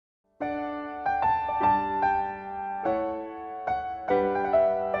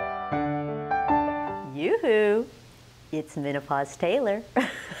Yoo-hoo! It's Menopause Taylor.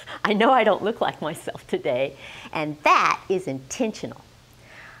 I know I don't look like myself today, and that is intentional.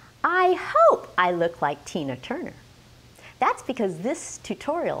 I hope I look like Tina Turner. That's because this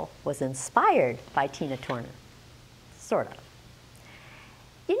tutorial was inspired by Tina Turner. Sort of.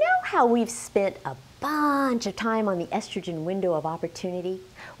 You know how we've spent a bunch of time on the estrogen window of opportunity?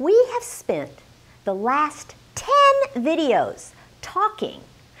 We have spent the last 10 videos talking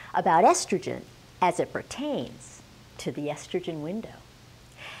about estrogen as it pertains to the estrogen window.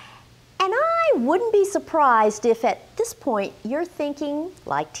 And I wouldn't be surprised if at this point you're thinking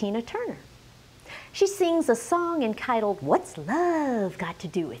like Tina Turner. She sings a song entitled, "What's Love Got to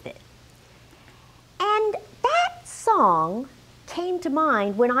Do with It?" And that song came to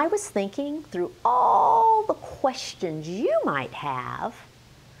mind when I was thinking through all the questions you might have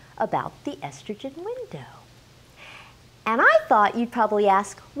about the estrogen window. And I thought you'd probably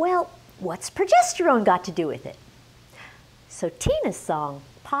ask, well, what's progesterone got to do with it? So Tina's song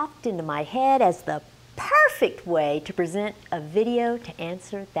popped into my head as the perfect way to present a video to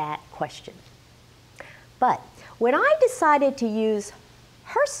answer that question. But when I decided to use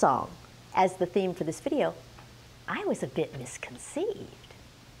her song as the theme for this video, I was a bit misconceived.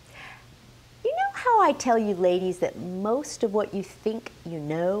 You know how I tell you ladies that most of what you think you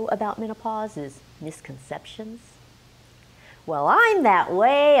know about menopause is misconceptions? Well, I'm that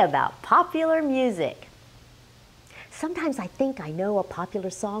way about popular music. Sometimes I think I know a popular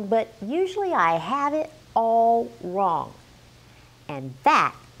song, but usually I have it all wrong. And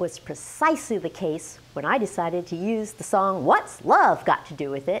that was precisely the case when I decided to use the song "What's Love Got to Do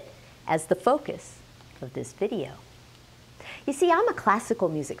with It?" as the focus of this video. You see, I'm a classical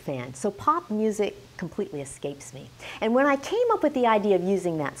music fan, so pop music completely escapes me. And when I came up with the idea of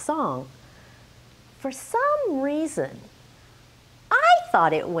using that song, for some reason, I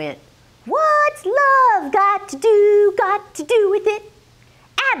thought it went, "What's love got to do with it?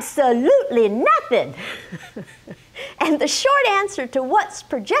 Absolutely nothing." And the short answer to what's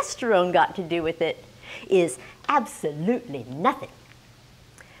progesterone got to do with it is absolutely nothing.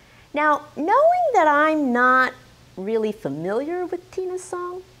 Now, knowing that I'm not really familiar with Tina's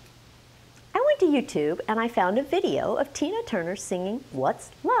song, I went to YouTube and I found a video of Tina Turner singing "What's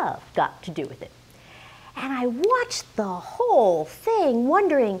Love Got to Do with It?" And I watched the whole thing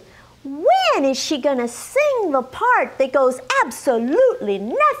wondering, when is she gonna sing the part that goes absolutely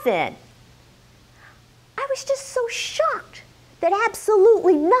nothing? I was just so shocked that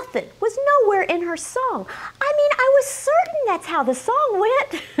absolutely nothing was nowhere in her song. I mean, I was certain that's how the song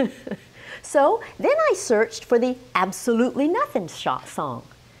went. So then I searched for the absolutely nothing song,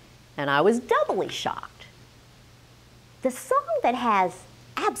 and I was doubly shocked. The song that has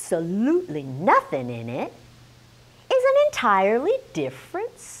absolutely nothing in it is an entirely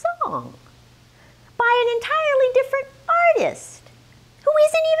different song by an entirely different artist who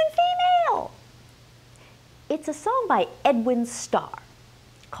isn't even female. It's a song by Edwin Starr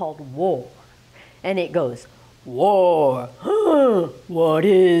called "War," and it goes, "War, what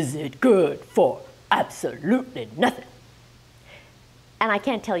is it good for? Absolutely nothing." And I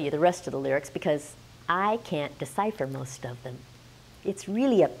can't tell you the rest of the lyrics because I can't decipher most of them. It's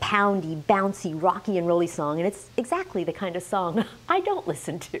really a poundy, bouncy, rocky and rolly song, and it's exactly the kind of song I don't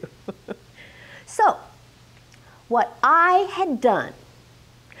listen to. So, what I had done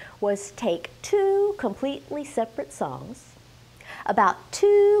was take two completely separate songs about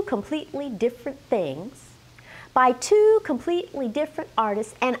two completely different things by two completely different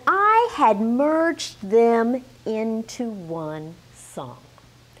artists, and I had merged them into one song.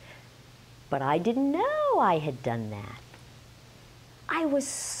 But I didn't know I had done that. I was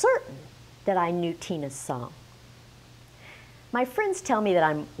certain that I knew Tina's song. My friends tell me that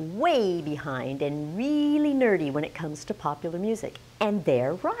I'm way behind and really nerdy when it comes to popular music, and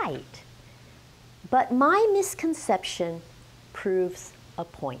they're right. But my misconception proves a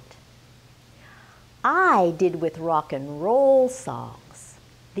point. I did with rock and roll songs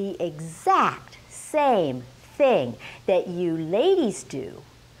the exact same thing that you ladies do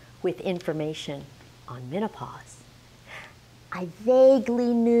with information on menopause. I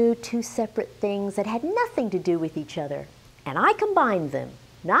vaguely knew two separate things that had nothing to do with each other, and I combined them,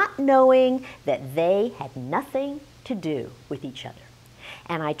 not knowing that they had nothing to do with each other.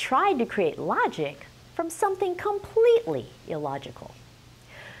 And I tried to create logic from something completely illogical.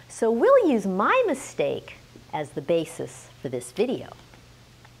 So we'll use my mistake as the basis for this video.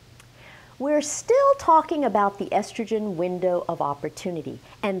 We're still talking about the estrogen window of opportunity,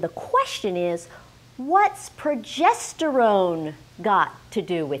 and the question is, what's progesterone got to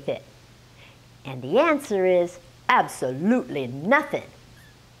do with it? And the answer is absolutely nothing.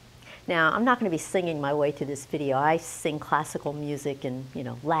 Now, I'm not going to be singing my way through this video. I sing classical music and,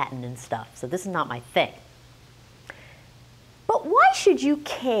 Latin and stuff, so this is not my thing. But why should you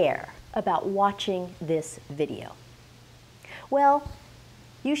care about watching this video? Well,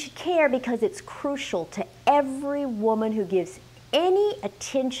 you should care because it's crucial to every woman who gives any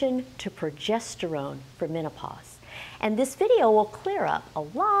attention to progesterone for menopause. And this video will clear up a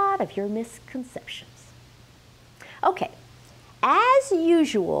lot of your misconceptions. Okay, as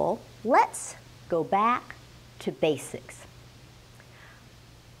usual, let's go back to basics.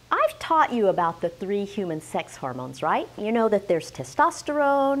 I've taught you about the 3 human sex hormones, right? You know that there's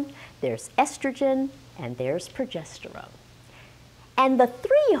testosterone, there's estrogen, and there's progesterone. And the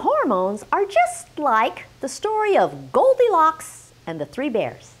 3 hormones are just like the story of Goldilocks and the 3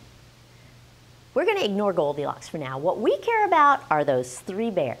 bears. We're going to ignore Goldilocks for now. What we care about are those 3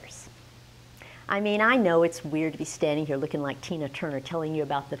 bears. I mean, I know it's weird to be standing here looking like Tina Turner telling you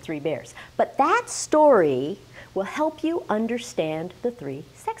about the 3 bears, but that story will help you understand the 3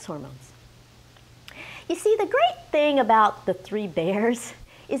 sex hormones. You see, the great thing about the 3 bears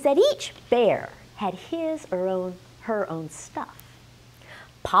is that each bear had his or her own stuff.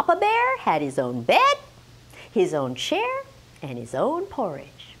 Papa Bear had his own bed, his own chair, and his own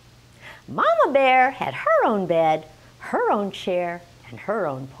porridge. Mama Bear had her own bed, her own chair, and her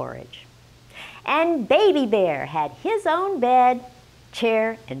own porridge. And Baby Bear had his own bed,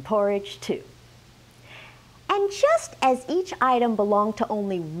 chair, and porridge too. And just as each item belonged to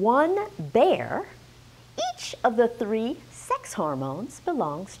only one bear, each of the 3 sex hormones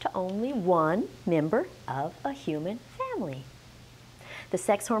belongs to only one member of a human family. The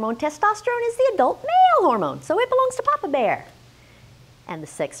sex hormone testosterone is the adult male hormone, so it belongs to Papa Bear. And the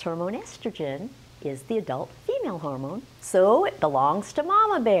sex hormone estrogen is the adult female hormone, so it belongs to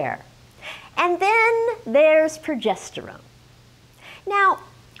Mama Bear. And then there's progesterone. Now,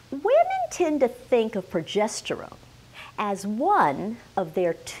 women tend to think of progesterone as one of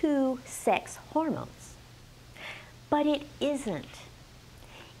their 2 sex hormones. But it isn't.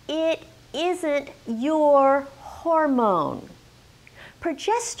 It isn't your hormone.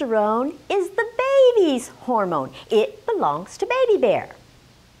 Progesterone is the baby's hormone. It belongs to Baby Bear.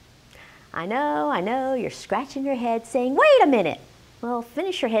 I know, you're scratching your head saying, wait a minute. Well,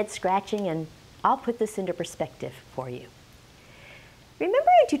 finish your head scratching and I'll put this into perspective for you. Remember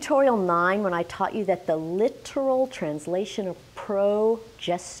in tutorial 9 when I taught you that the literal translation of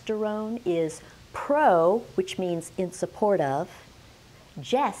progesterone is pro, which means in support of,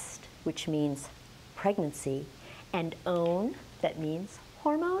 gest, which means pregnancy, and own, that means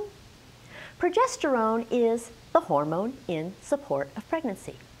hormone? Progesterone is the hormone in support of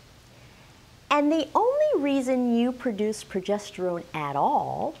pregnancy. And the only reason you produce progesterone at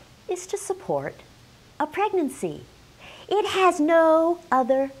all is to support a pregnancy. It has no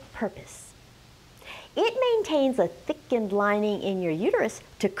other purpose. It maintains a thickened lining in your uterus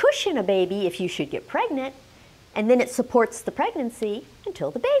to cushion a baby if you should get pregnant, and then it supports the pregnancy until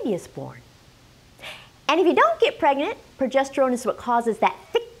the baby is born. And if you don't get pregnant, progesterone is what causes that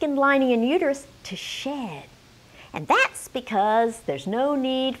thickened lining in the uterus to shed. And that's because there's no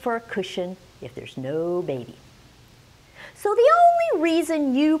need for a cushion if there's no baby. So the only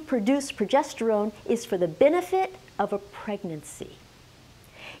reason you produce progesterone is for the benefit of a pregnancy.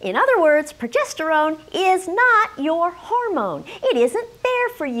 In other words, progesterone is not your hormone. It isn't there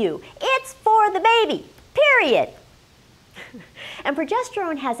for you. It's for the baby, period. And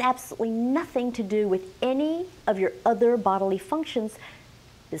progesterone has absolutely nothing to do with any of your other bodily functions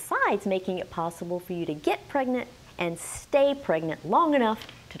besides making it possible for you to get pregnant and stay pregnant long enough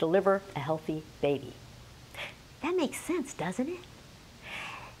to deliver a healthy baby. That makes sense, doesn't it?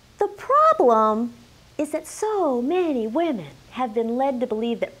 The problem is that so many women have been led to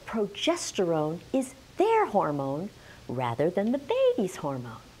believe that progesterone is their hormone rather than the baby's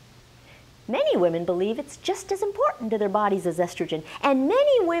hormone. Many women believe it's just as important to their bodies as estrogen, and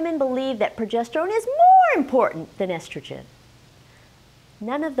many women believe that progesterone is more important than estrogen.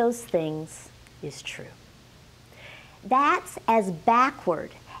 None of those things is true. That's as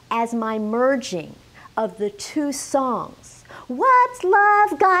backward as my merging of the 2 songs, What's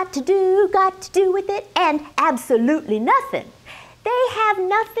Love Got to Do with It, and Absolutely Nothing. They have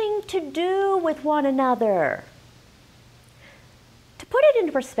nothing to do with one another. To put it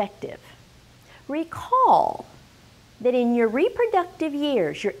into perspective, recall that in your reproductive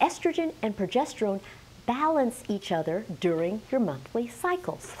years, your estrogen and progesterone balance each other during your monthly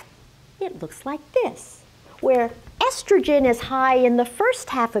cycles. It looks like this, where estrogen is high in the first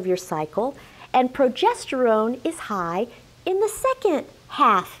half of your cycle and progesterone is high in the second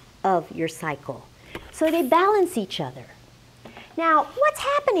half of your cycle. So they balance each other. Now, what's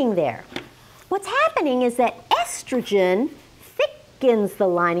happening there? What's happening is that estrogen thickens the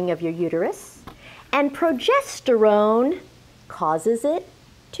lining of your uterus, and progesterone causes it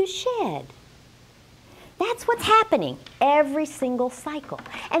to shed. That's what's happening every single cycle.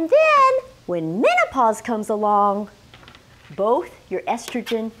 And then, when menopause comes along, both your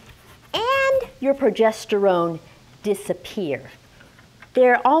estrogen and your progesterone disappear.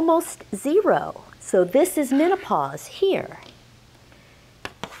 They're almost zero. So this is menopause here.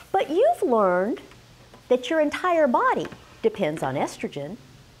 But you've learned that your entire body depends on estrogen.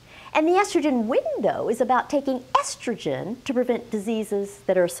 And the estrogen window is about taking estrogen to prevent diseases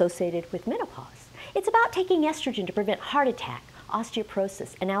that are associated with menopause. It's about taking estrogen to prevent heart attack,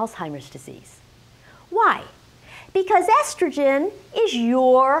 osteoporosis, and Alzheimer's disease. Why? Because estrogen is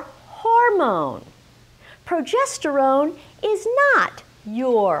your hormone. Progesterone is not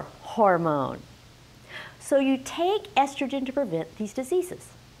your hormone. So you take estrogen to prevent these diseases.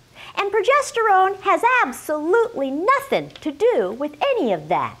 And progesterone has absolutely nothing to do with any of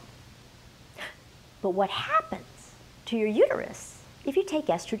that. But what happens to your uterus if you take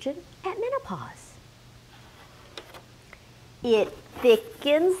estrogen at menopause? It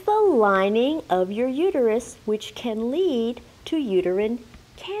thickens the lining of your uterus, which can lead to uterine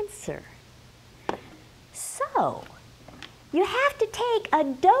cancer. So, you have to take a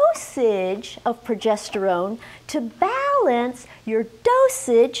dosage of progesterone to balance your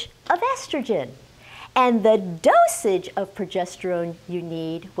dosage of estrogen. And the dosage of progesterone you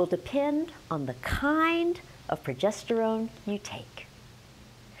need will depend on the kind of progesterone you take.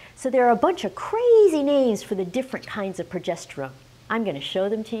 So there are a bunch of crazy names for the different kinds of progesterone. I'm going to show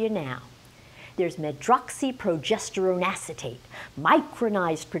them to you now. There's medroxyprogesterone acetate,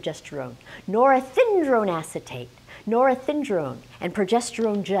 micronized progesterone, norethindrone acetate, norethindrone, and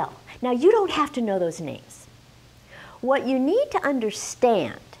progesterone gel. Now, you don't have to know those names. What you need to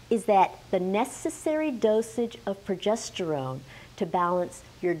understand is that the necessary dosage of progesterone to balance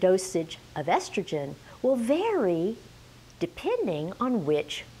your dosage of estrogen will vary depending on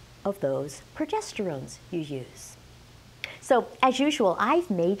which of those progesterones you use. So, as usual, I've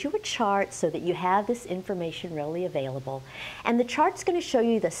made you a chart so that you have this information readily available. And the chart's going to show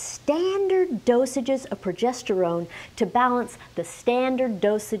you the standard dosages of progesterone to balance the standard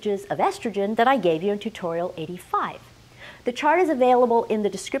dosages of estrogen that I gave you in tutorial 85. The chart is available in the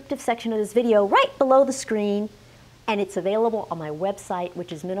descriptive section of this video right below the screen, and it's available on my website,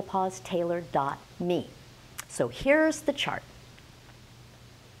 which is menopausetailor.me. So here's the chart.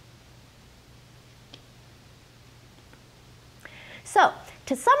 So,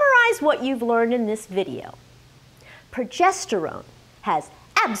 to summarize what you've learned in this video, progesterone has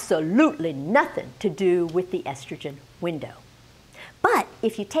absolutely nothing to do with the estrogen window. But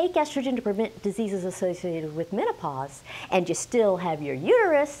if you take estrogen to prevent diseases associated with menopause and you still have your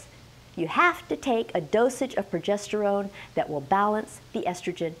uterus, you have to take a dosage of progesterone that will balance the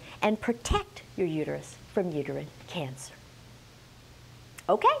estrogen and protect your uterus from uterine cancer.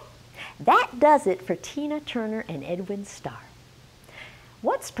 Okay, that does it for Tina Turner and Edwin Starr.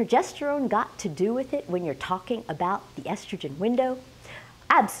 What's progesterone got to do with it when you're talking about the estrogen window?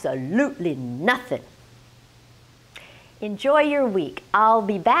 Absolutely nothing. Enjoy your week. I'll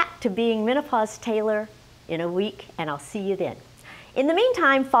be back to being Menopause Tailor in a week, and I'll see you then. In the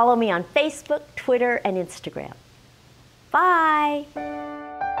meantime, follow me on Facebook, Twitter, and Instagram. Bye.